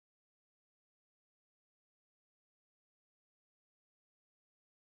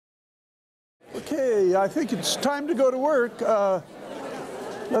Okay, I think it's time to go to work.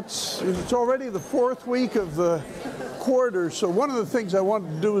 It's already the fourth week of the quarter, so one of the things I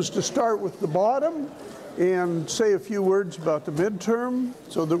wanted to do is to start with the bottom and say a few words about the midterm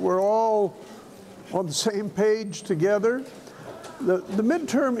so that we're all on the same page together. The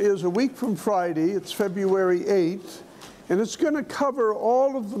midterm is a week from Friday. It's February 8th, and it's going to cover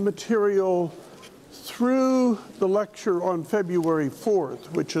all of the material through the lecture on February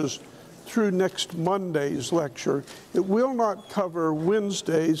 4th, which is through next Monday's lecture. It will not cover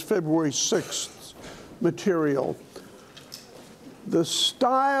Wednesday's, February 6th material. The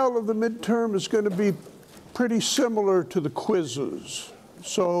style of the midterm is going to be pretty similar to the quizzes.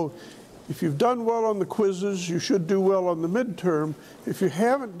 So if you've done well on the quizzes, you should do well on the midterm. If you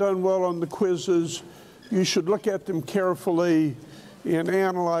haven't done well on the quizzes, you should look at them carefully and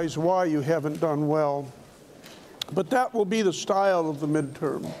analyze why you haven't done well. But that will be the style of the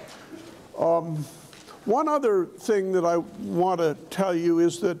midterm. One other thing that I want to tell you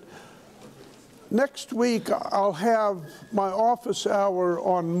is that next week I'll have my office hour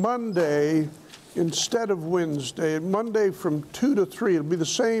on Monday instead of Wednesday. Monday from 2 to 3. It'll be the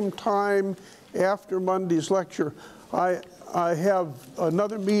same time after Monday's lecture. I have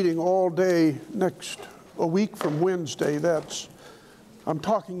another meeting all day a week from Wednesday. I'm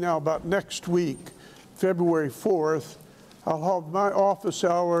talking now about next week, February 4th. I'll have my office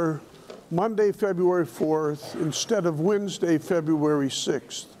hour Monday, February 4th, instead of Wednesday, February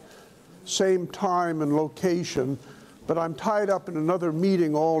 6th. Same time and location, but I'm tied up in another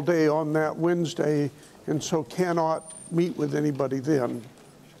meeting all day on that Wednesday, and so cannot meet with anybody then.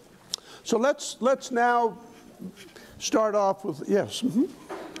 So let's now start off with, yes? Mm-hmm.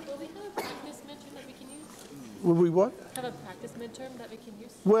 Will we have a practice midterm that we can use? Will we what? Have a practice midterm that we can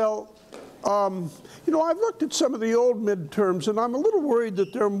use? Well, you know, I've looked at some of the old midterms, and I'm a little worried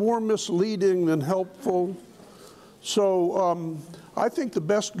that they're more misleading than helpful. So I think the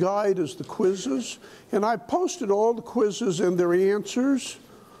best guide is the quizzes, and I posted all the quizzes and their answers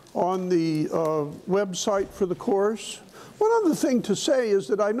on the website for the course. One other thing to say is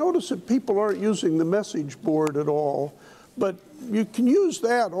that I notice that people aren't using the message board at all, but you can use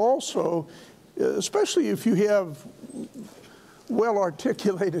that also, especially if you have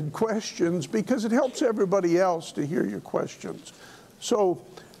well-articulated questions, because it helps everybody else to hear your questions. So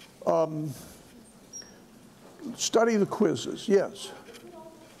study the quizzes, yes.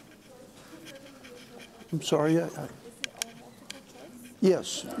 I'm sorry.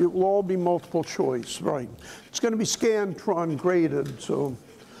 Yes, it will all be multiple choice, right. It's going to be Scantron graded, so.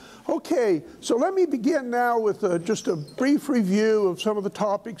 Okay, so let me begin now with just a brief review of some of the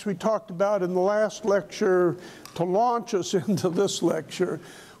topics we talked about in the last lecture to launch us into this lecture.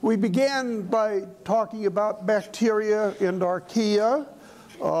 We began by talking about bacteria and archaea,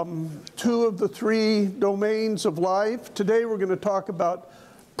 two of the three domains of life. Today we're going to talk about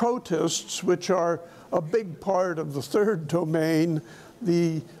protists, which are a big part of the third domain,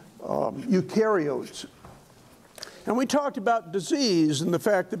 the eukaryotes. And we talked about disease and the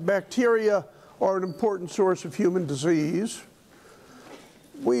fact that bacteria are an important source of human disease.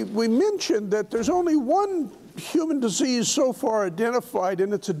 We mentioned that there's only one human disease so far identified,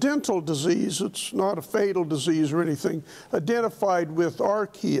 and it's a dental disease. It's not a fatal disease or anything, identified with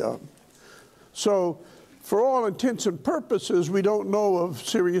archaea. So for all intents and purposes, we don't know of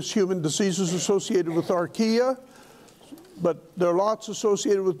serious human diseases associated with archaea. But there are lots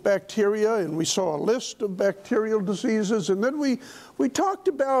associated with bacteria, and we saw a list of bacterial diseases. And then we talked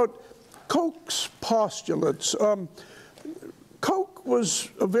about Koch's postulates. Koch was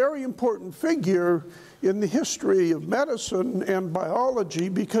a very important figure in the history of medicine and biology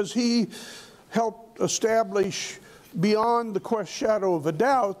because he helped establish, beyond the shadow of a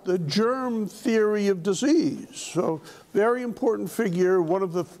doubt, the germ theory of disease. So very important figure, one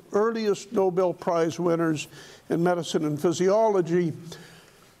of the earliest Nobel Prize winners in medicine and physiology.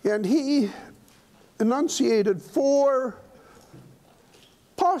 And he enunciated 4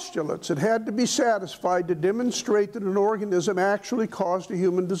 postulates that had to be satisfied to demonstrate that an organism actually caused a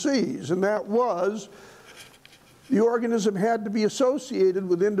human disease. And that was, the organism had to be associated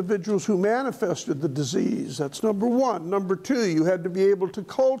with individuals who manifested the disease. That's number 1. Number 2, you had to be able to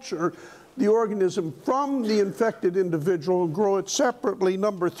culture the organism from the infected individual and grow it separately.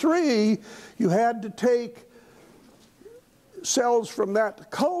 Number 3, you had to take cells from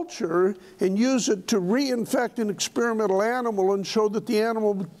that culture and use it to reinfect an experimental animal and show that the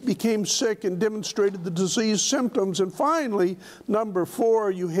animal became sick and demonstrated the disease symptoms. And finally, number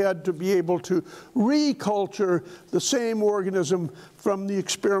 4, you had to be able to reculture the same organism from the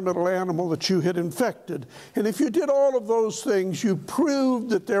experimental animal that you had infected. And if you did all of those things, you proved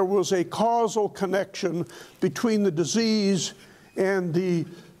that there was a causal connection between the disease and the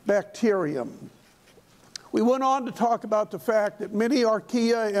bacterium. We went on to talk about the fact that many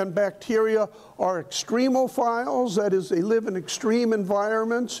archaea and bacteria are extremophiles, that is, they live in extreme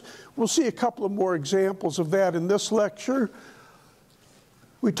environments. We'll see a couple of more examples of that in this lecture.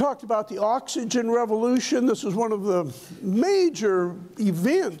 We talked about the oxygen revolution. This is one of the major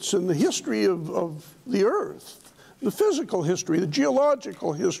events in the history of the Earth, the physical history, the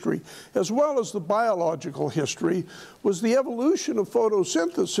geological history, as well as the biological history, was the evolution of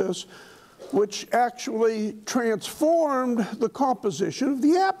photosynthesis, which actually transformed the composition of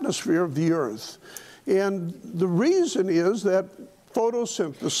the atmosphere of the Earth. And the reason is that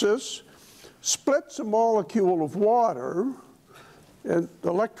photosynthesis splits a molecule of water, and the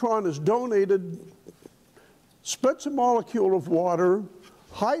electron is donated, splits a molecule of water,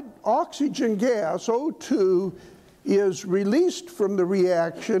 oxygen gas, O2, is released from the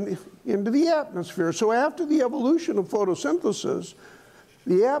reaction into the atmosphere. So after the evolution of photosynthesis,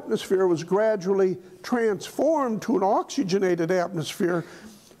 the atmosphere was gradually transformed to an oxygenated atmosphere,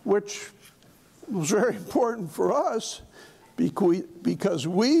 which was very important for us because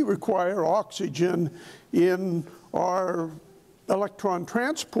we require oxygen in our electron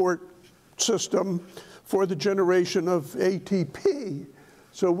transport system for the generation of ATP.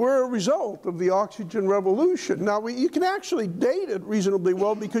 So we're a result of the oxygen revolution. Now, you can actually date it reasonably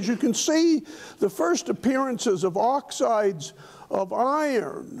well because you can see the first appearances of oxides of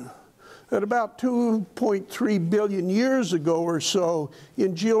iron at about 2.3 billion years ago or so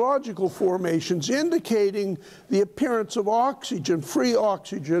in geological formations, indicating the appearance of oxygen, free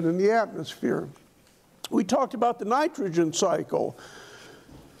oxygen in the atmosphere. We talked about the nitrogen cycle,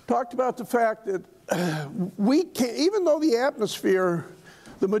 talked about the fact that we can't, even though the atmosphere,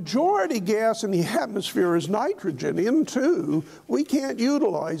 the majority gas in the atmosphere is nitrogen, N2, we can't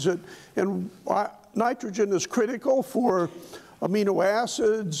utilize it. And nitrogen is critical for amino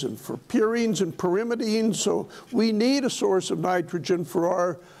acids and for purines and pyrimidines, so we need a source of nitrogen for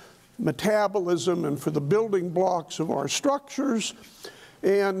our metabolism and for the building blocks of our structures.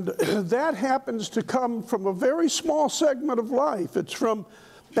 And that happens to come from a very small segment of life. It's from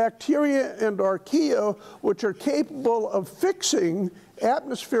bacteria and archaea, which are capable of fixing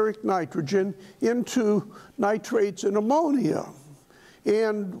atmospheric nitrogen into nitrates and ammonia.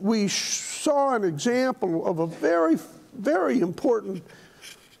 And we saw an example of a very, very important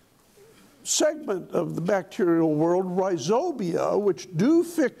segment of the bacterial world, rhizobia, which do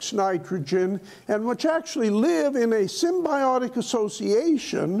fix nitrogen and which actually live in a symbiotic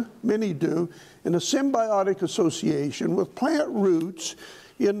association, many do, in a symbiotic association with plant roots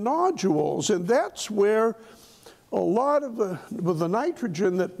in nodules. And that's where a lot of the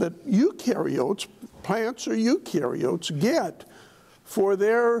nitrogen that eukaryotes, plants or eukaryotes, get for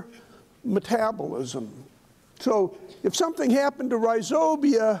their metabolism. So if something happened to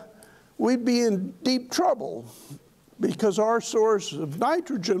rhizobia, we'd be in deep trouble because our source of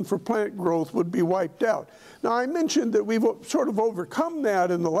nitrogen for plant growth would be wiped out. Now, I mentioned that we've sort of overcome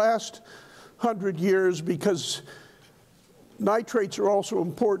that in the last 100 years because nitrates are also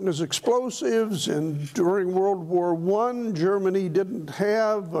important as explosives, and during World War I, Germany didn't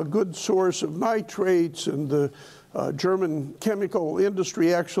have a good source of nitrates, and the German chemical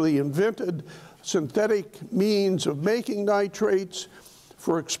industry actually invented synthetic means of making nitrates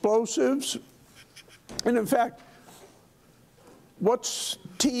for explosives. And in fact, what's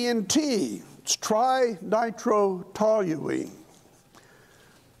TNT? It's trinitrotoluene.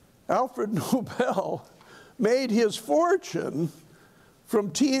 Alfred Nobel made his fortune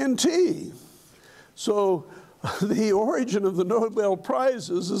from TNT. So the origin of the Nobel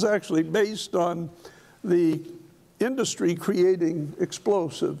Prizes is actually based on the industry creating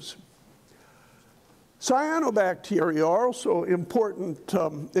explosives. Cyanobacteria are also important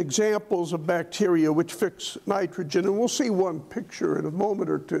examples of bacteria which fix nitrogen, and we'll see one picture in a moment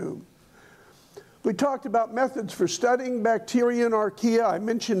or two. We talked about methods for studying bacteria and archaea. I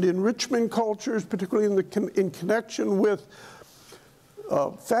mentioned enrichment cultures, particularly in connection with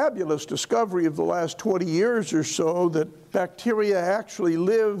a fabulous discovery of the last 20 years or so that bacteria actually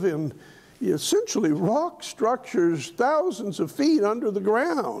live in essentially rock structures thousands of feet under the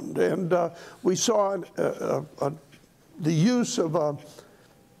ground. And we saw the use of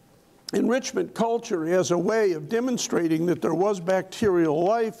enrichment culture as a way of demonstrating that there was bacterial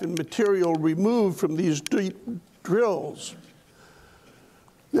life in material removed from these deep drills.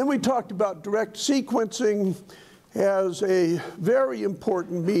 Then we talked about direct sequencing as a very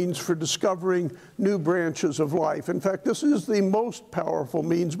important means for discovering new branches of life. In fact, this is the most powerful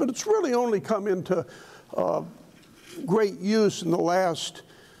means, but it's really only come into great use in the last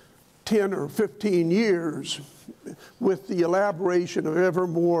 10 or 15 years with the elaboration of ever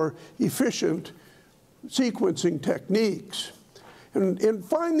more efficient sequencing techniques. And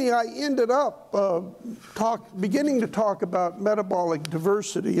finally, I ended up beginning to talk about metabolic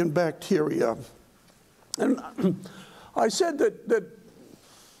diversity in bacteria. And I said that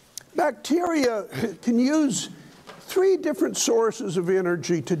bacteria can use 3 different sources of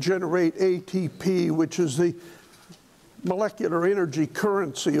energy to generate ATP, which is the molecular energy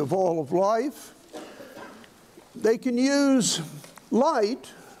currency of all of life. They can use light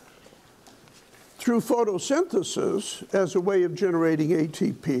through photosynthesis as a way of generating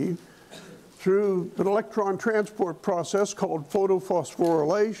ATP, through an electron transport process called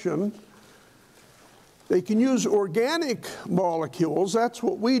photophosphorylation. They can use organic molecules. That's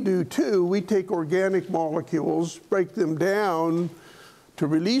what we do too. We take organic molecules, break them down to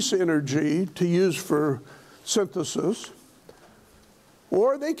release energy to use for synthesis.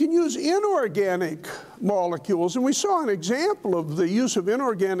 Or they can use inorganic molecules. And we saw an example of the use of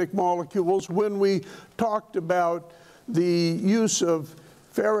inorganic molecules when we talked about the use of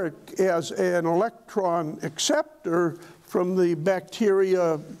ferric as an electron acceptor from the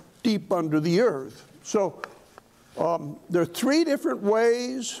bacteria deep under the earth. So there are 3 different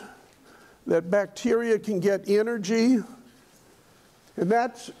ways that bacteria can get energy, and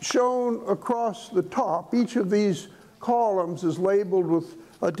that's shown across the top. Each of these columns is labeled with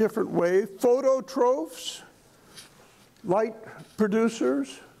a different way. Phototrophs, light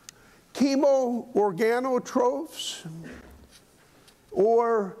producers, chemoorganotrophs,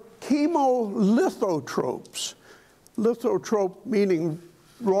 or chemolithotropes. Lithotrope meaning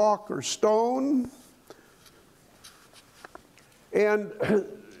rock or stone. And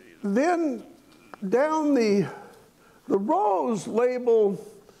then down the rows label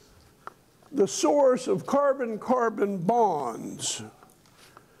the source of carbon-carbon bonds.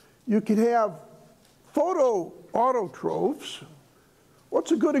 You can have photoautotrophs.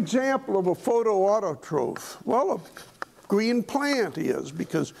 What's a good example of a photoautotroph? Well, a green plant is,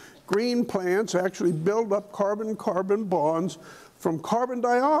 because green plants actually build up carbon-carbon bonds from carbon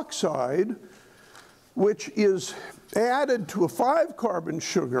dioxide, which is added to a 5-carbon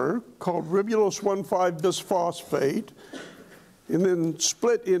sugar called ribulose 1,5-bisphosphate, and then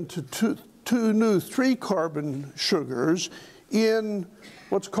split into two new 3-carbon sugars in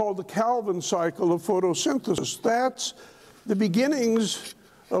what's called the Calvin cycle of photosynthesis. That's the beginnings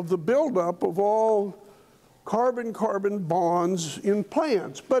of the buildup of all carbon-carbon bonds in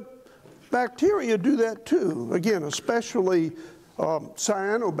plants. But bacteria do that too, again, especially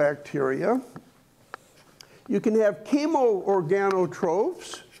cyanobacteria. You can have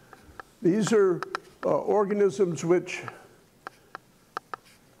chemoorganotrophs. These are organisms which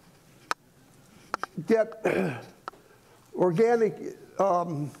get organic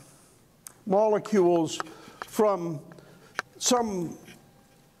molecules from some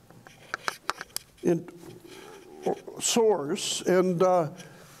source, and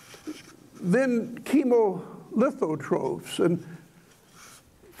then chemolithotrophs. And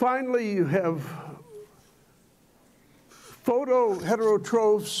finally, you have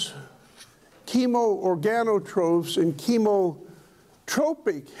photoheterotrophs, chemoorganotrophs, and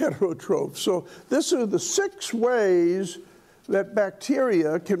chemotropic heterotrophs. So these are the 6 ways that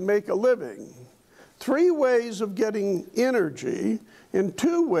bacteria can make a living. 3 ways of getting energy, and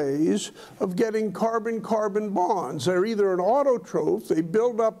 2 ways of getting carbon-carbon bonds. They're either an autotroph, they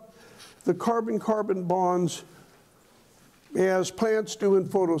build up the carbon-carbon bonds as plants do in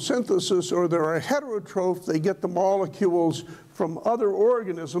photosynthesis, or they're a heterotroph, they get the molecules from other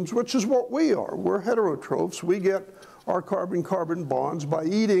organisms, which is what we are. We're heterotrophs. We get our carbon-carbon bonds by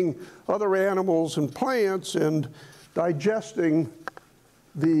eating other animals and plants and digesting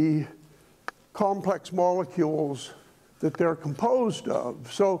the complex molecules that they're composed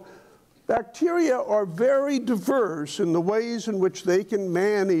of. So bacteria are very diverse in the ways in which they can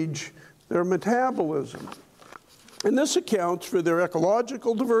manage their metabolism. And this accounts for their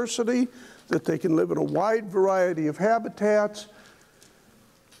ecological diversity, that they can live in a wide variety of habitats.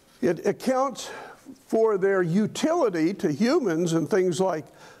 It accounts for their utility to humans in things like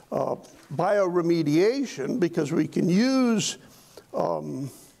bioremediation, because we can use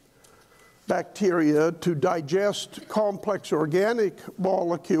bacteria to digest complex organic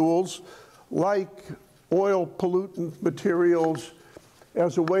molecules like oil pollutant materials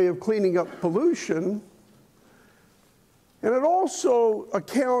as a way of cleaning up pollution. And it also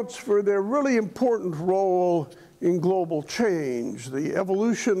accounts for their really important role in global change, the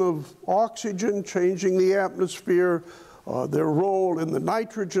evolution of oxygen changing the atmosphere, their role in the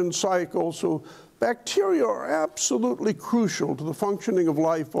nitrogen cycle. So bacteria are absolutely crucial to the functioning of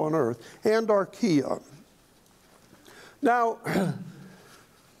life on Earth, and archaea. Now,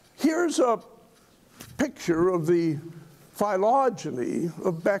 here's a picture of the phylogeny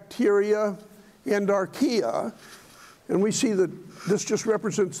of bacteria and archaea, and we see that this just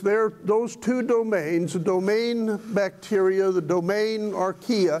represents those two domains, the domain bacteria, the domain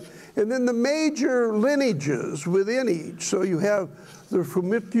archaea, and then the major lineages within each. So you have the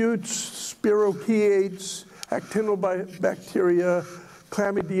Firmicutes, Spirochaetes, Actinobacteria,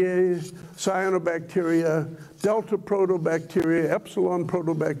 Chlamydia, Cyanobacteria, Delta Protobacteria, Epsilon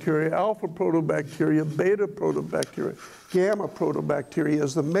Protobacteria, Alpha Protobacteria, Beta Protobacteria, Gamma Protobacteria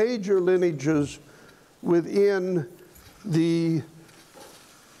as the major lineages within the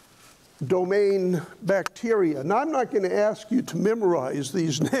domain bacteria. Now, I'm not going to ask you to memorize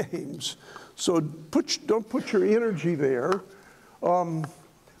these names, so don't put your energy there.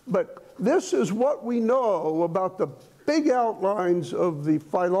 But this is what we know about the big outlines of the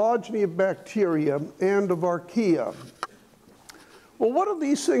phylogeny of bacteria and of archaea. Well, what do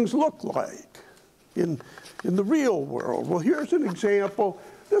these things look like in the real world? Well, here's an example.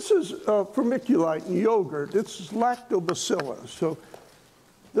 This is vermiculite in yogurt. It's lactobacillus. So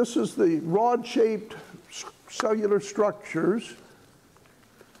this is the rod-shaped cellular structures.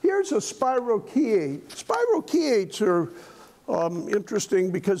 Here's a spirochaete. Spirochaetes are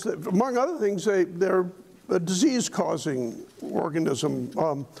interesting because, among other things, they're a disease-causing organism.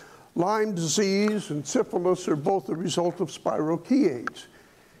 Lyme disease and syphilis are both the result of spirochaetes.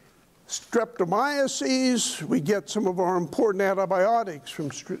 Streptomyces, we get some of our important antibiotics from,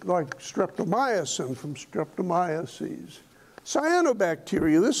 like streptomycin from streptomyces.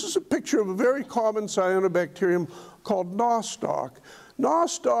 Cyanobacteria, this is a picture of a very common cyanobacterium called nostoc.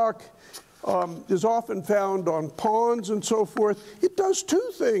 Nostoc is often found on ponds and so forth. It does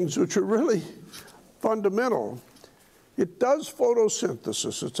two things which are really fundamental. It does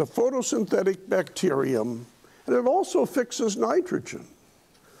photosynthesis. It's a photosynthetic bacterium, and it also fixes nitrogen.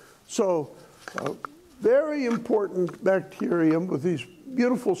 So, very important bacterium with these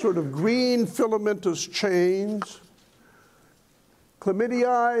beautiful sort of green filamentous chains.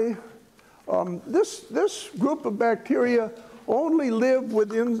 Chlamydia, this group of bacteria only live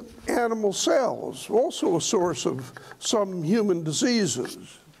within animal cells, also a source of some human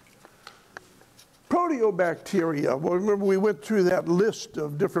diseases. Proteobacteria, well, remember we went through that list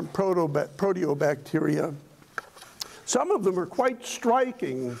of different proteobacteria. Some of them are quite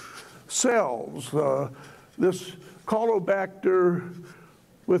striking cells. This Caulobacter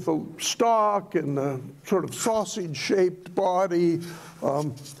with a stalk and a sort of sausage-shaped body,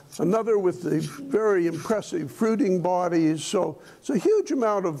 another with the very impressive fruiting bodies. So it's a huge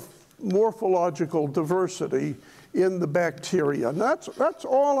amount of morphological diversity in the bacteria. And that's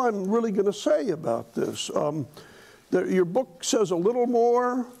all I'm really going to say about this. Your book says a little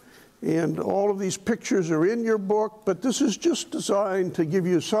more, and all of these pictures are in your book, but this is just designed to give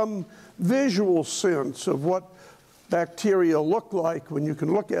you some visual sense of what bacteria look like when you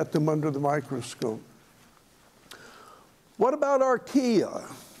can look at them under the microscope. What about archaea?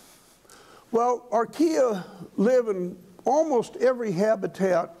 Well, archaea live in almost every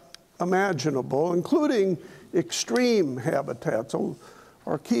habitat imaginable, including extreme habitats.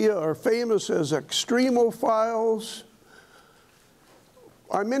 Archaea are famous as extremophiles.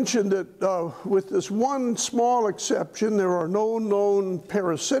 I mentioned that with this one small exception, there are no known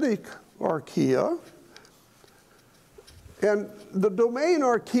parasitic archaea. And the domain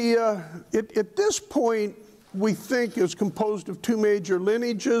archaea, at this point, we think is composed of two major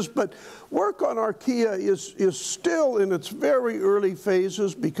lineages, but work on archaea is still in its very early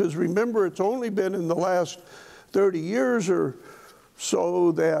phases, because remember, it's only been in the last 30 years or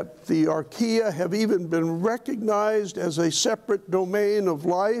so that the archaea have even been recognized as a separate domain of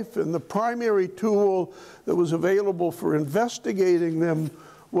life, and the primary tool that was available for investigating them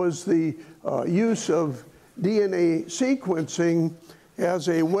was the use of DNA sequencing as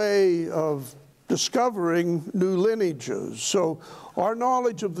a way of discovering new lineages. So our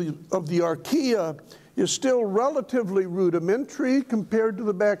knowledge of the archaea is still relatively rudimentary compared to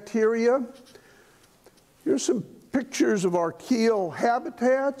the bacteria. Here's some pictures of archaeal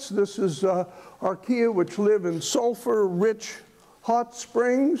habitats. This is archaea which live in sulfur-rich hot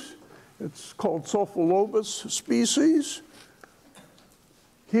springs, It's called Sulfolobus species.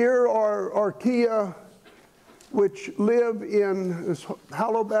 Here are archaea, which live in, this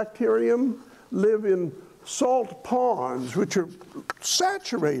halobacterium, live in salt ponds, which are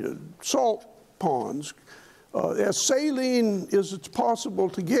saturated salt ponds, as saline as it's possible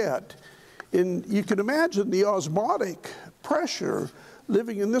to get. And you can imagine the osmotic pressure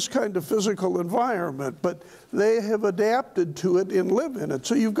living in this kind of physical environment, but they have adapted to it and live in it.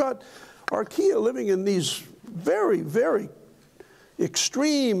 So you've got archaea living in these very, very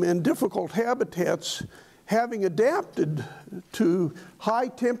extreme and difficult habitats, having adapted to high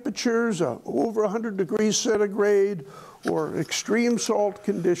temperatures, over 100 degrees centigrade, or extreme salt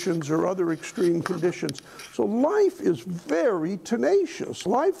conditions or other extreme conditions. So life is very tenacious.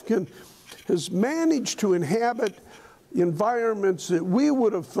 Life has managed to inhabit environments that we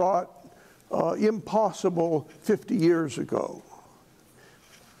would have thought impossible 50 years ago.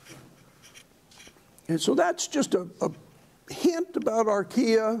 And so that's just a hint about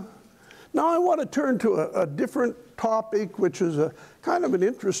archaea. Now I want to turn to a different topic, which is a kind of an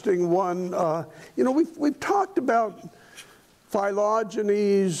interesting one. You know, we've talked about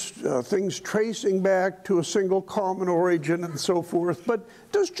phylogenies, things tracing back to a single common origin and so forth, but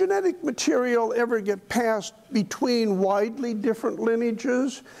does genetic material ever get passed between widely different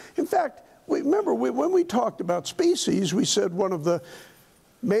lineages? In fact, remember when we talked about species, we said one of the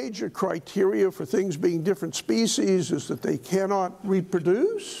major criteria for things being different species is that they cannot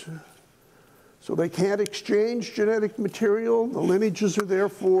reproduce. So they can't exchange genetic material. The lineages are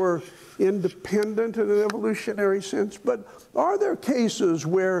therefore independent in an evolutionary sense. But are there cases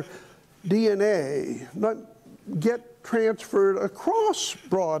where DNA get transferred across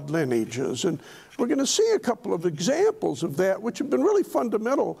broad lineages? And we're going to see a couple of examples of that, which have been really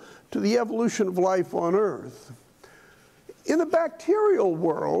fundamental to the evolution of life on Earth. In the bacterial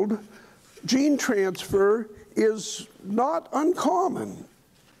world, gene transfer is not uncommon.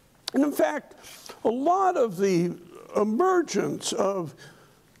 And in fact, a lot of the emergence of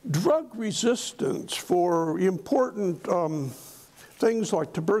drug resistance for important things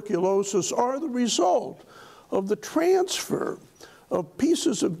like tuberculosis are the result of the transfer of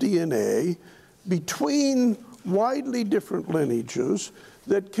pieces of DNA between widely different lineages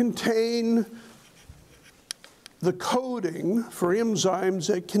that contain the coding for enzymes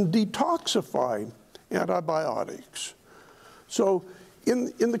that can detoxify antibiotics. So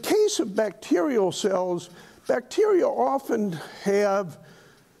in the case of bacterial cells, bacteria often have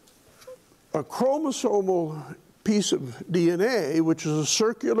a chromosomal piece of DNA, which is a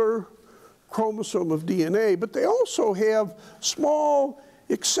circular chromosome of DNA, but they also have small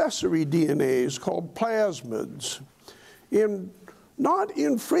accessory DNAs called plasmids. And not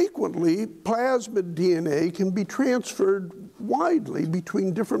infrequently, plasmid DNA can be transferred widely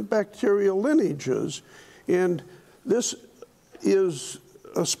between different bacterial lineages. And this is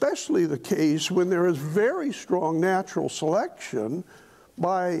especially the case when there is very strong natural selection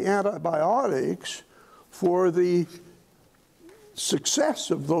by antibiotics for the success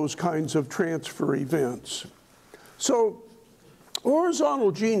of those kinds of transfer events. So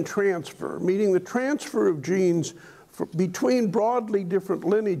horizontal gene transfer, meaning the transfer of genes between broadly different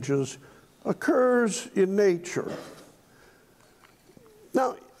lineages, occurs in nature.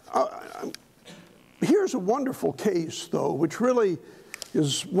 Now, here's a wonderful case, though, which really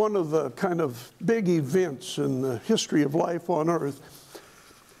is one of the kind of big events in the history of life on Earth.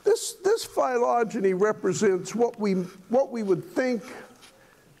 This phylogeny represents what we would think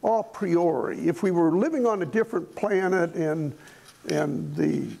a priori if we were living on a different planet and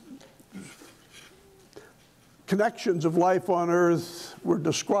the connections of life on Earth were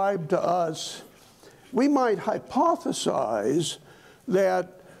described to us. We might hypothesize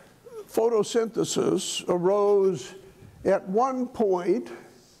that photosynthesis arose at one point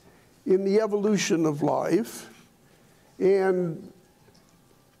in the evolution of life and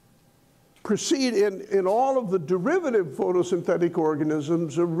proceed in all of the derivative photosynthetic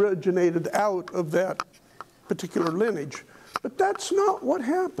organisms originated out of that particular lineage. But that's not what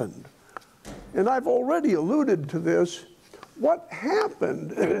happened. And I've already alluded to this. What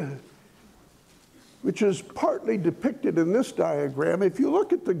happened, which is partly depicted in this diagram, if you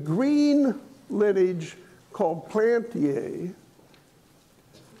look at the green lineage called Plantae,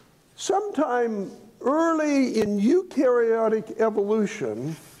 sometime early in eukaryotic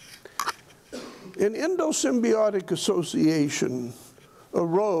evolution, an endosymbiotic association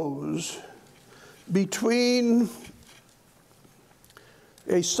arose between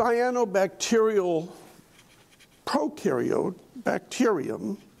a cyanobacterial prokaryote,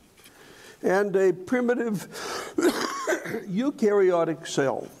 bacterium, and a primitive eukaryotic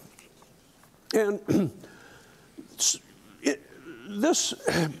cell. And this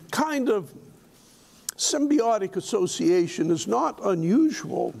kind of symbiotic association is not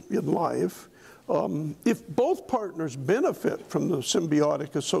unusual in life. If both partners benefit from the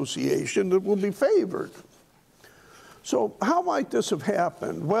symbiotic association, it will be favored. So how might this have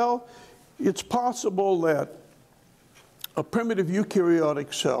happened? Well, it's possible that a primitive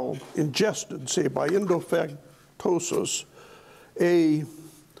eukaryotic cell ingested, say by endophagocytosis, a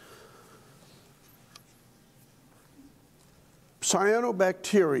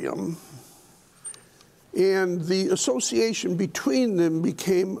cyanobacterium, and the association between them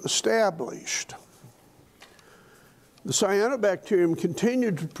became established. The cyanobacterium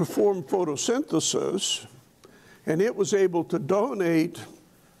continued to perform photosynthesis, and it was able to donate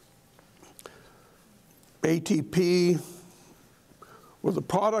ATP or the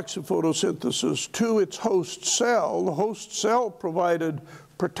products of photosynthesis to its host cell. The host cell provided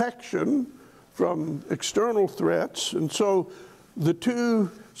protection from external threats, and so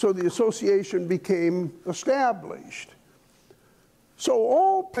the association became established. So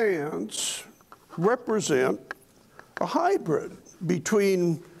all plants represent a hybrid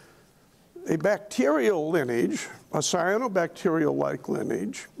between a bacterial lineage, a cyanobacterial-like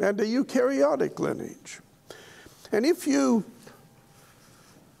lineage, and a eukaryotic lineage. And if you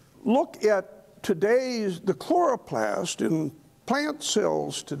look at the chloroplast in plant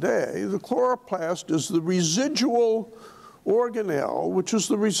cells today, the chloroplast is the residual organelle, which is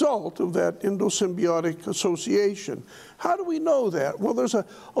the result of that endosymbiotic association. How do we know that? Well, there's a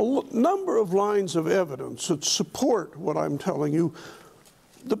number of lines of evidence that support what I'm telling you.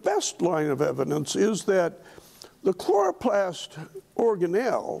 The best line of evidence is that the chloroplast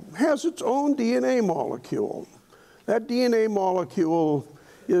organelle has its own DNA molecule. That DNA molecule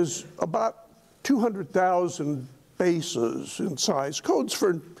is about 200,000 bases in size, codes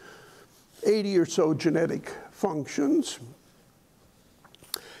for 80 or so genetic functions.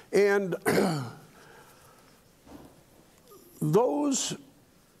 And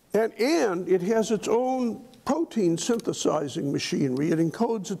and it has its own protein synthesizing machinery. It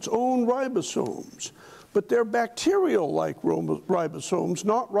encodes its own ribosomes. But they're bacterial-like ribosomes,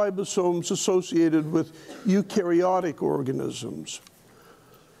 not ribosomes associated with eukaryotic organisms.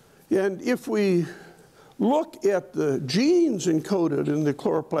 And if we look at the genes encoded in the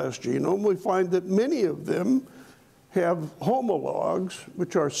chloroplast genome, we find that many of them have homologs,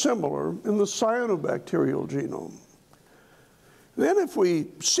 which are similar in the cyanobacterial genome. Then if we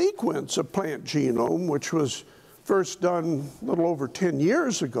sequence a plant genome, which was first done a little over 10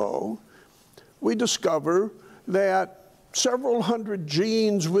 years ago, we discover that several hundred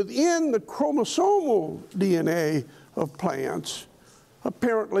genes within the chromosomal DNA of plants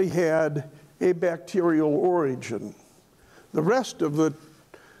apparently had a bacterial origin. The rest of the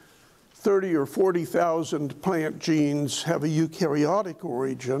 30 or 40,000 plant genes have a eukaryotic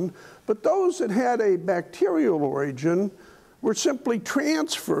origin, but those that had a bacterial origin were simply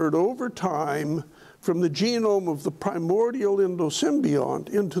transferred over time from the genome of the primordial endosymbiont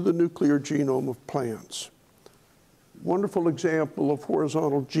into the nuclear genome of plants. Wonderful example of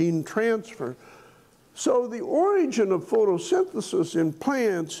horizontal gene transfer. So the origin of photosynthesis in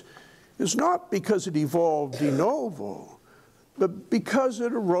plants is not because it evolved de novo, but because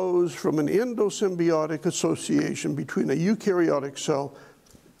it arose from an endosymbiotic association between a eukaryotic cell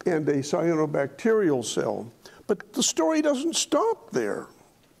and a cyanobacterial cell. But the story doesn't stop there.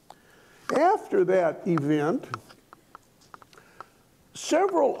 After that event,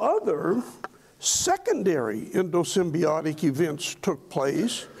 several other secondary endosymbiotic events took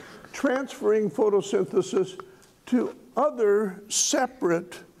place, transferring photosynthesis to other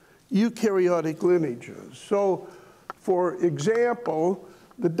separate eukaryotic lineages. So, for example,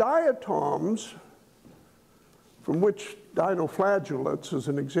 the diatoms, from which dinoflagellates is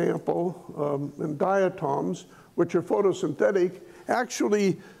an example, and diatoms, which are photosynthetic,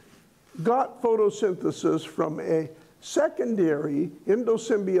 actually got photosynthesis from a secondary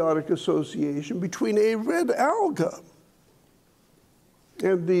endosymbiotic association between a red alga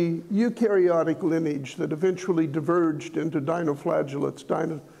and the eukaryotic lineage that eventually diverged into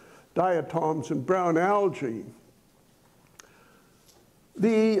dinoflagellates, diatoms, and brown algae.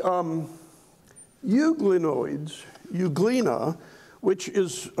 The euglenoids, euglena, which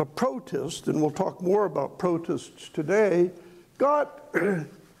is a protist, and we'll talk more about protists today, got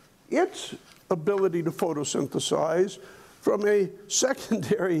its ability to photosynthesize from a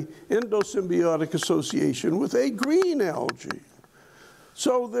secondary endosymbiotic association with a green algae.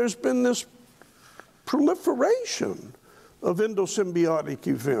 So there's been this proliferation of endosymbiotic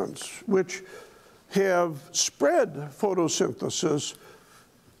events which have spread photosynthesis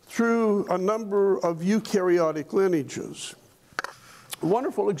through a number of eukaryotic lineages. A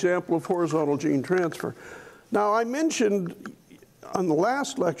wonderful example of horizontal gene transfer. Now, I mentioned on the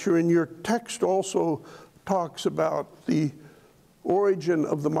last lecture, and your text also talks about the origin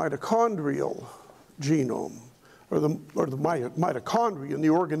of the mitochondrial genome, or the mitochondria, and the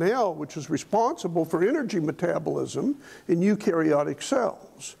organelle, which is responsible for energy metabolism in eukaryotic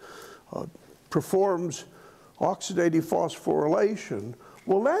cells, performs oxidative phosphorylation.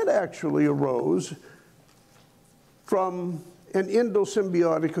 Well, that actually arose from an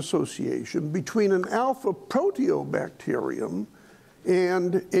endosymbiotic association between an alpha proteobacterium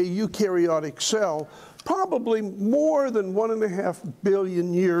and a eukaryotic cell, probably more than 1.5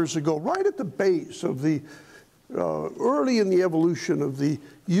 billion years ago, right at the base of the, early in the evolution of the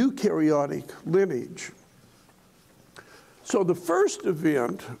eukaryotic lineage. So the first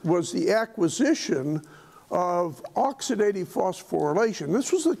event was the acquisition of oxidative phosphorylation.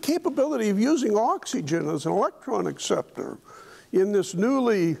 This was the capability of using oxygen as an electron acceptor in this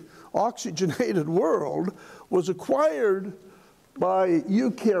newly oxygenated world, was acquired by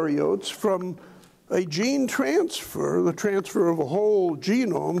eukaryotes from a gene transfer, the transfer of a whole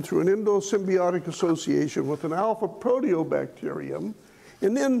genome through an endosymbiotic association with an alpha proteobacterium.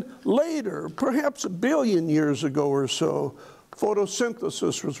 And then later, perhaps 1 billion years ago or so,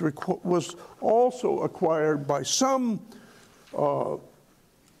 photosynthesis was also acquired by some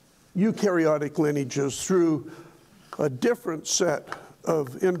eukaryotic lineages through a different set of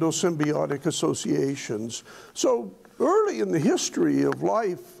endosymbiotic associations. So early in the history of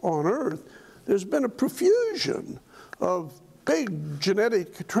life on Earth, there's been a profusion of big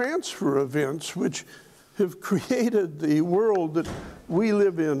genetic transfer events which have created the world that we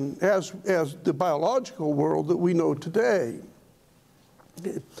live in as the biological world that we know today.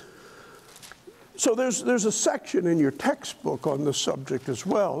 So there's a section in your textbook on this subject as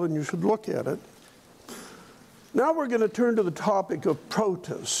well, and you should look at it. Now we're going to turn to the topic of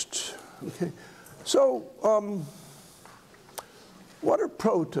protists. Okay. So what are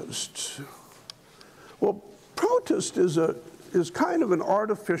protists? Well, protist is kind of an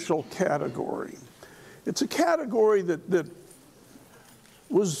artificial category. It's a category that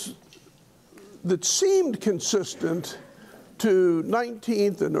seemed consistent to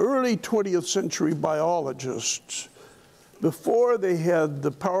 19th and early 20th century biologists before they had the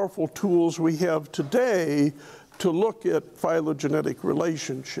powerful tools we have today to look at phylogenetic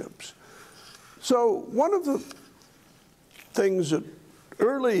relationships. So one of the things that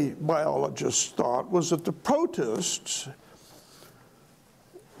early biologists thought was that the protists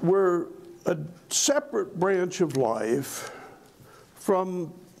were a separate branch of life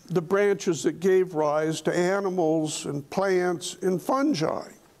from the branches that gave rise to animals and plants and fungi.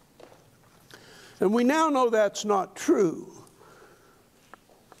 And we now know that's not true.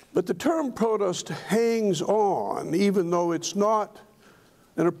 But the term protist hangs on, even though it's not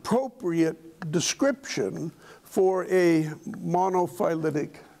an appropriate description for a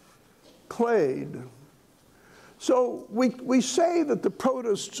monophyletic clade. So we say that the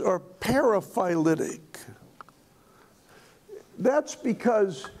protists are paraphyletic. That's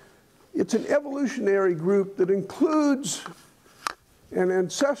because it's an evolutionary group that includes an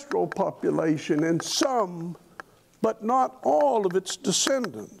ancestral population and some, but not all of its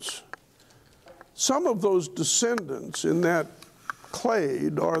descendants. Some of those descendants in that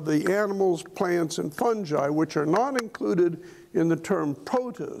clade are the animals, plants, and fungi, which are not included in the term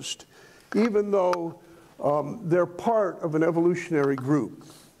protist, even though they're part of an evolutionary group.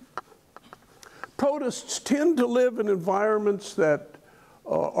 Protists tend to live in environments that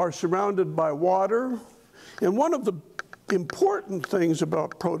are surrounded by water. And one of the important things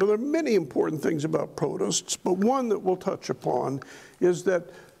about protists, there are many important things about protists, but one that we'll touch upon is that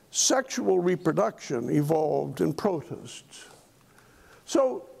sexual reproduction evolved in protists.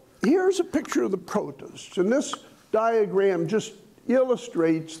 So here's a picture of the protists, and this diagram just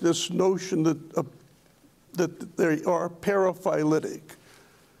illustrates this notion that they are paraphyletic.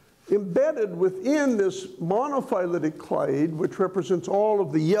 Embedded within this monophyletic clade, which represents all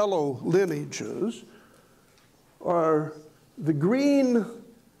of the yellow lineages, are the green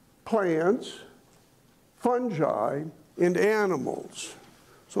plants, fungi, and animals.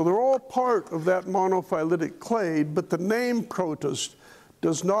 So they're all part of that monophyletic clade, but the name protist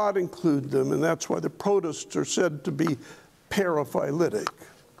does not include them, and that's why the protists are said to be paraphyletic.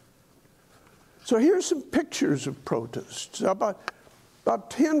 So here's some pictures of protists. About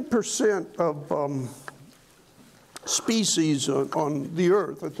 10% of species on the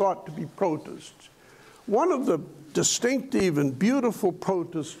Earth are thought to be protists. One of the distinctive and beautiful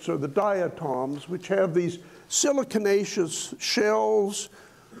protists are the diatoms, which have these siliconaceous shells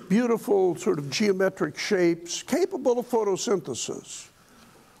beautiful sort of geometric shapes, capable of photosynthesis.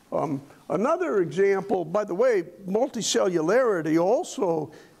 Another example, by the way, multicellularity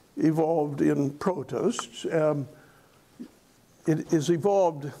also evolved in protists. It has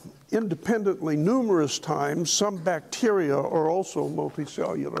evolved independently numerous times. Some bacteria are also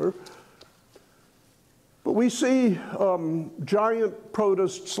multicellular. But we see giant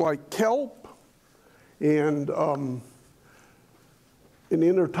protists like kelp and in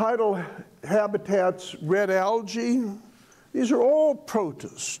intertidal habitats, red algae. These are all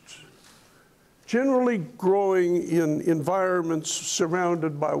protists, generally growing in environments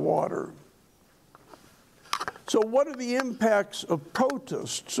surrounded by water. So what are the impacts of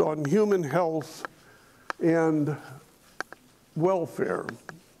protists on human health and welfare?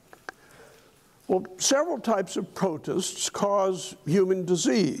 Well, several types of protists cause human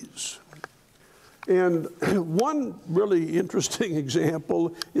disease. And one really interesting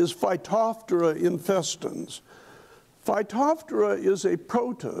example is Phytophthora infestans. Phytophthora is a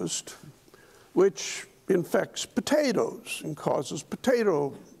protist which infects potatoes and causes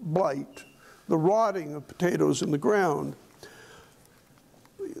potato blight, the rotting of potatoes in the ground.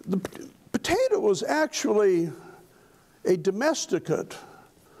 The potato was actually a domesticate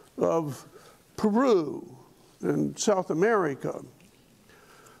of Peru and South America.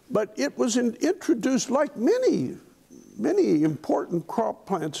 But it was introduced, like many important crop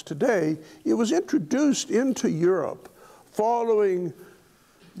plants today, it was introduced into Europe following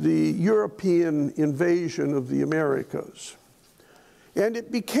the European invasion of the Americas. And it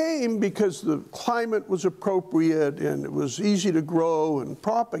became, because the climate was appropriate and it was easy to grow and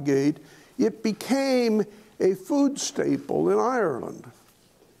propagate, it became a food staple in Ireland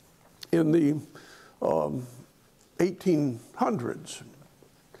in the 1800s.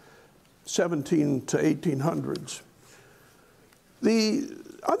 17 to 1800s. The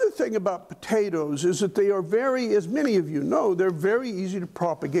other thing about potatoes is that they are very, as many of you know, they're very easy to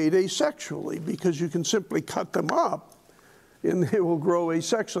propagate asexually because you can simply cut them up and they will grow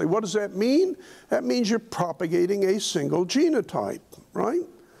asexually. What does that mean? That means you're propagating a single genotype, right?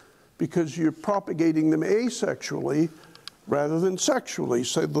 Because you're propagating them asexually rather than sexually.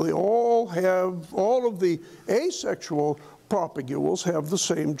 So they all of the asexual propagules have the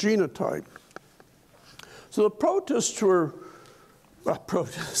same genotype. So the protists were,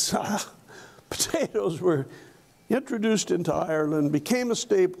 potatoes were introduced into Ireland, became a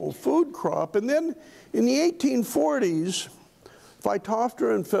staple food crop, and then in the 1840s,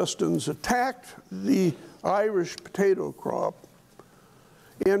 Phytophthora infestans attacked the Irish potato crop.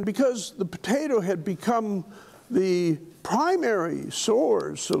 And because the potato had become the primary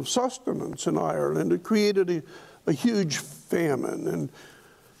source of sustenance in Ireland, it created a huge famine. And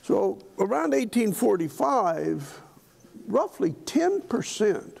so around 1845, roughly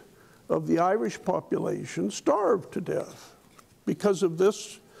 10% of the Irish population starved to death because of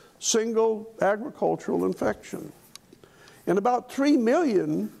this single agricultural infection. And about 3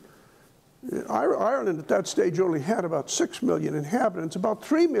 million, Ireland at that stage only had about 6 million inhabitants, about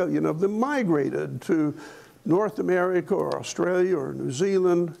 3 million of them migrated to North America or Australia or New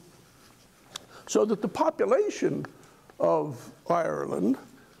Zealand, so that the population of Ireland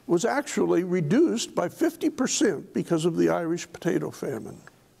was actually reduced by 50% because of the Irish potato famine.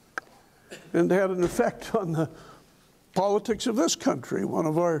 And it had an effect on the politics of this country. One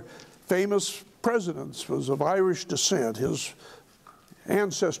of our famous presidents was of Irish descent. His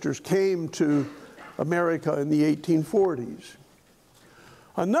ancestors came to America in the 1840s.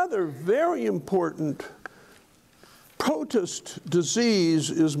 Another very important protist disease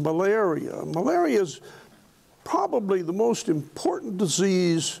is malaria. Malaria is probably the most important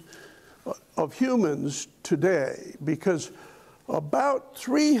disease of humans today because about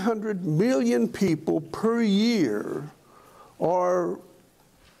 300 million people per year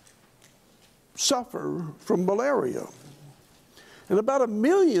suffer from malaria. And about 1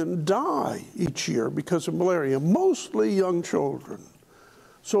 million die each year because of malaria, mostly young children.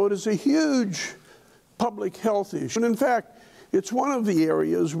 So it is a huge public health issue. And in fact, it's one of the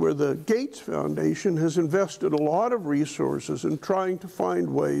areas where the Gates Foundation has invested a lot of resources in trying to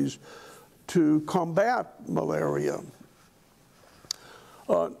find ways to combat malaria.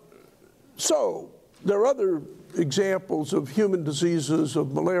 So there are other examples of human diseases,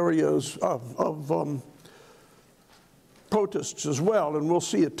 of malarias, of protists as well, and we'll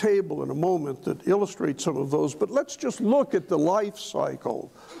see a table in a moment that illustrates some of those. But let's just look at the life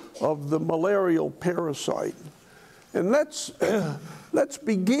cycle of the malarial parasite. And let's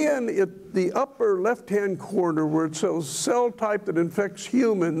begin at the upper left-hand corner where it says cell type that infects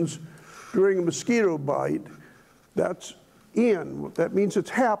humans during a mosquito bite. That's in. That means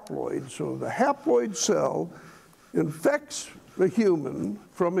it's haploid. So the haploid cell infects the human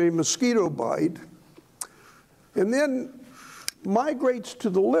from a mosquito bite and then migrates to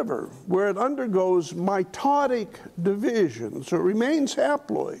the liver, where it undergoes mitotic division. So it remains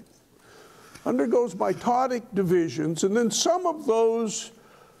haploid, undergoes mitotic divisions, and then some of those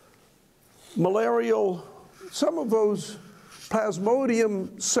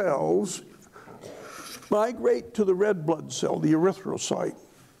plasmodium cells migrate to the red blood cell, the erythrocyte,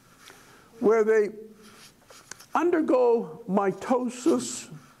 where they undergo mitosis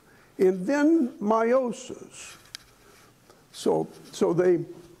and then meiosis. So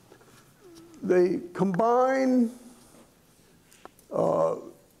they combine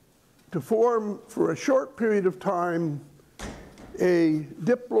to form, for a short period of time, a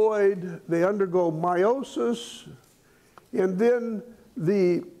diploid. They undergo meiosis, and then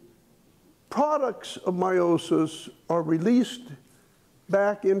the products of meiosis are released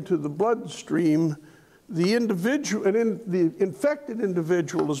back into the bloodstream. The infected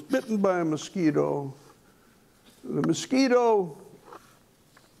individual is bitten by a mosquito. The mosquito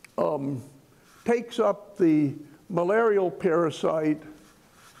takes up the malarial parasite.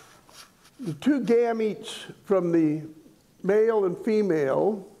 The two gametes from the male and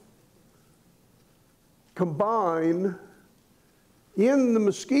female combine in the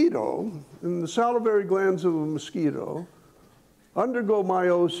mosquito, in the salivary glands of the mosquito, undergo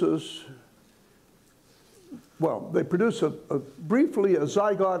meiosis. Well, they produce briefly a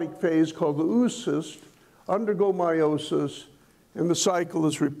zygotic phase called the oocyst, undergo meiosis, and the cycle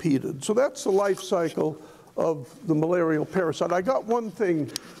is repeated. So that's the life cycle of the malarial parasite. I got one thing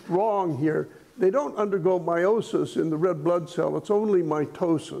wrong here. They don't undergo meiosis in the red blood cell. It's only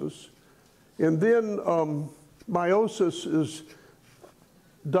mitosis. And then meiosis is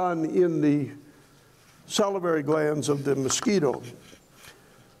done in the salivary glands of the mosquito.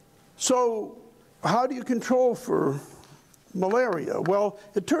 So how do you control for malaria? Well,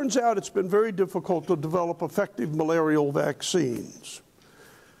 it turns out it's been very difficult to develop effective malarial vaccines.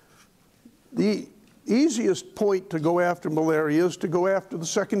 The easiest point to go after malaria is to go after the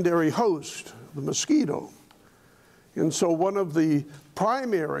secondary host, the mosquito. And so one of the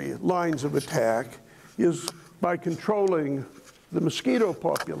primary lines of attack is by controlling the mosquito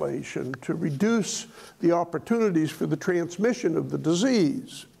population to reduce the opportunities for the transmission of the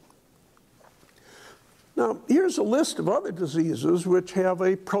disease. Now, here's a list of other diseases which have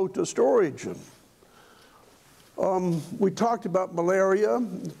a protist origin. We talked about malaria,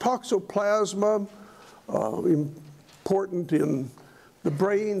 toxoplasma, important in the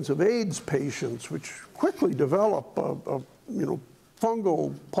brains of AIDS patients, which quickly develop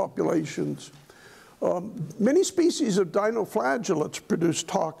fungal populations. Many species of dinoflagellates produce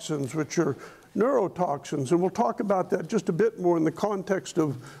toxins, which are neurotoxins, and we'll talk about that just a bit more in the context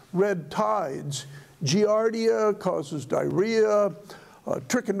of red tides. Giardia causes diarrhea,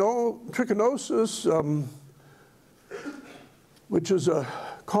 trichinosis, which is a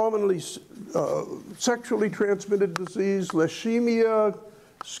commonly sexually transmitted disease, leishemia,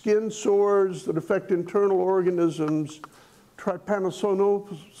 skin sores that affect internal organisms,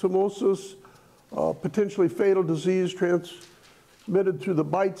 trypanosomosis, potentially fatal disease transmitted through the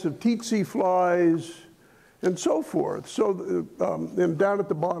bites of tsetse flies, and so forth. So, and down at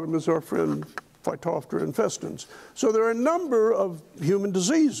the bottom is our friend Phytophthora infestans. So there are a number of human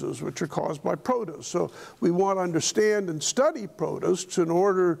diseases which are caused by protists. So we want to understand and study protists in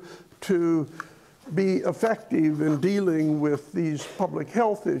order to be effective in dealing with these public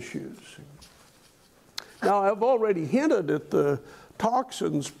health issues. Now, I've already hinted at the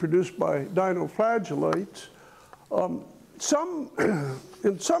toxins produced by dinoflagellates.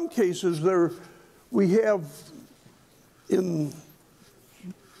 In some cases, we have in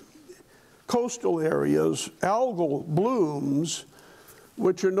coastal areas algal blooms,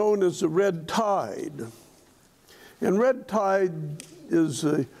 which are known as the red tide. And red tide is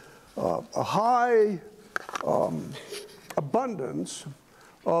a high abundance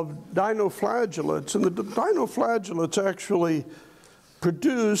of dinoflagellates, and the dinoflagellates actually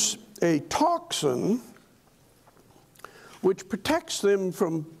produce a toxin which protects them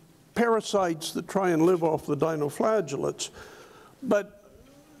from parasites that try and live off the dinoflagellates. But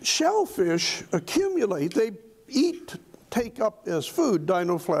shellfish accumulate, they take up as food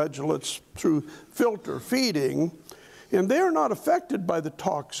dinoflagellates through filter feeding, and they're not affected by the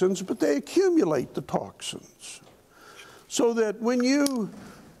toxins, but they accumulate the toxins. So that when you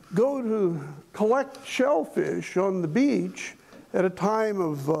go to collect shellfish on the beach at a time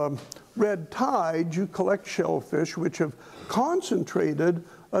of red tide, you collect shellfish which have concentrated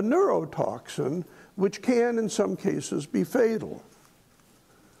a neurotoxin, which can, in some cases, be fatal.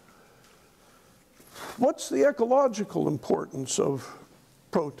 What's the ecological importance of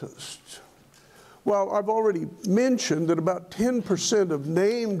protists? Well, I've already mentioned that about 10% of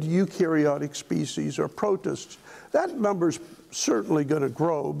named eukaryotic species are protists. That number's certainly going to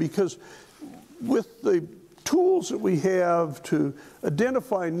grow because with the tools that we have to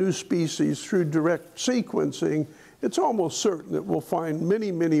identify new species through direct sequencing, it's almost certain that we'll find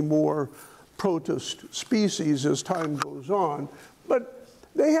many, many more protist species as time goes on. But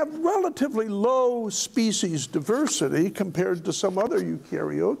they have relatively low species diversity compared to some other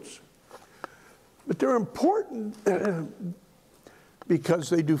eukaryotes. But they're important because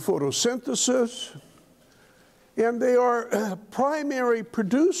they do photosynthesis, and they are primary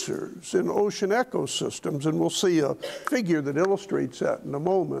producers in ocean ecosystems, and we'll see a figure that illustrates that in a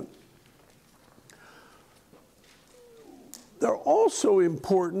moment. They're also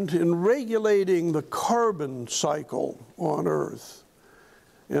important in regulating the carbon cycle on Earth,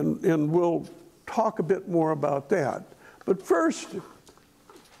 and we'll talk a bit more about that. But first,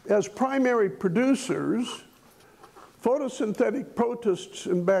 as primary producers, photosynthetic protists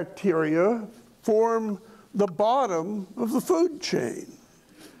and bacteria form the bottom of the food chain.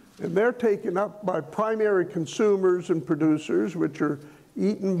 And they're taken up by primary consumers and producers, which are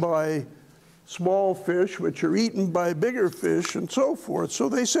eaten by small fish, which are eaten by bigger fish, and so forth. So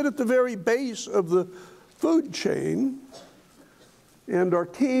they sit at the very base of the food chain and are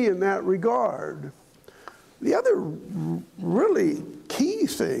key in that regard. The other really key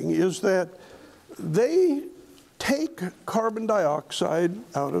thing is that they take carbon dioxide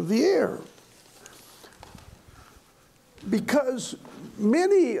out of the air. Because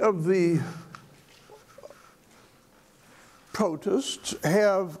many of the protists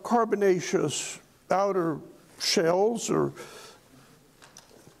have carbonaceous outer shells,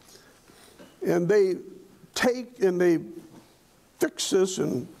 and they fix this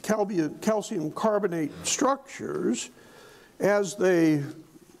in calcium carbonate structures. As they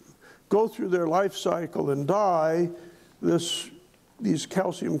go through their life cycle and die, these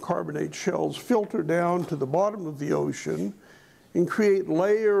calcium carbonate shells filter down to the bottom of the ocean and create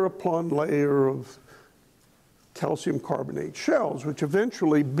layer upon layer of calcium carbonate shells, which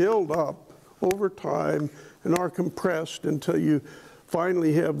eventually build up over time and are compressed until you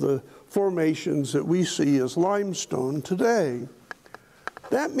finally have the formations that we see as limestone today.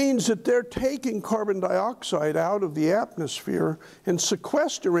 That means that they're taking carbon dioxide out of the atmosphere and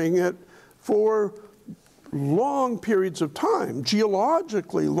sequestering it for long periods of time,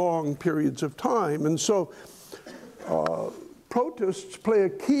 geologically long periods of time. And so protists play a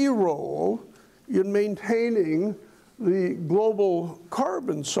key role in maintaining the global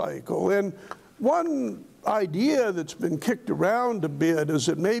carbon cycle. And one idea that's been kicked around a bit is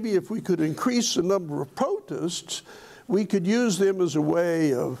that maybe if we could increase the number of protists, we could use them as a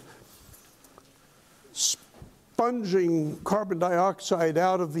way of sponging carbon dioxide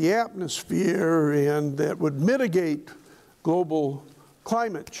out of the atmosphere, and that would mitigate global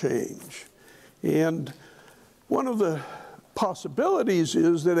climate change. And one of the possibilities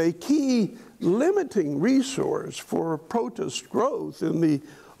is that a key limiting resource for protist growth in the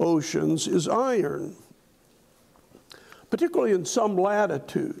oceans is iron, particularly in some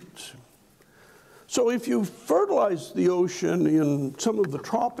latitudes. So if you fertilize the ocean in some of the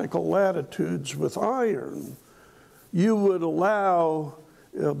tropical latitudes with iron, you would allow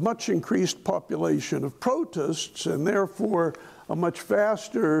a much increased population of protists and therefore a much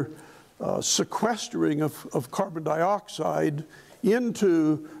faster sequestering of carbon dioxide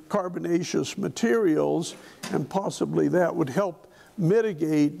into carbonaceous materials, and possibly that would help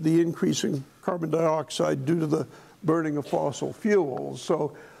mitigate the increasing carbon dioxide due to the burning of fossil fuels.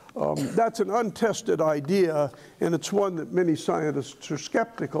 So that's an untested idea, and it's one that many scientists are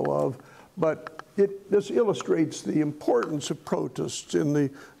skeptical of, but this illustrates the importance of protists in the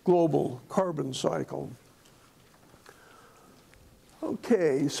global carbon cycle.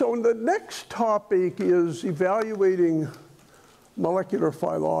 Okay, so the next topic is evaluating molecular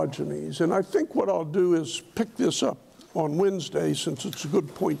phylogenies, and I think what I'll do is pick this up on Wednesday, since it's a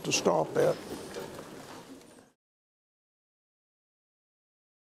good point to stop at.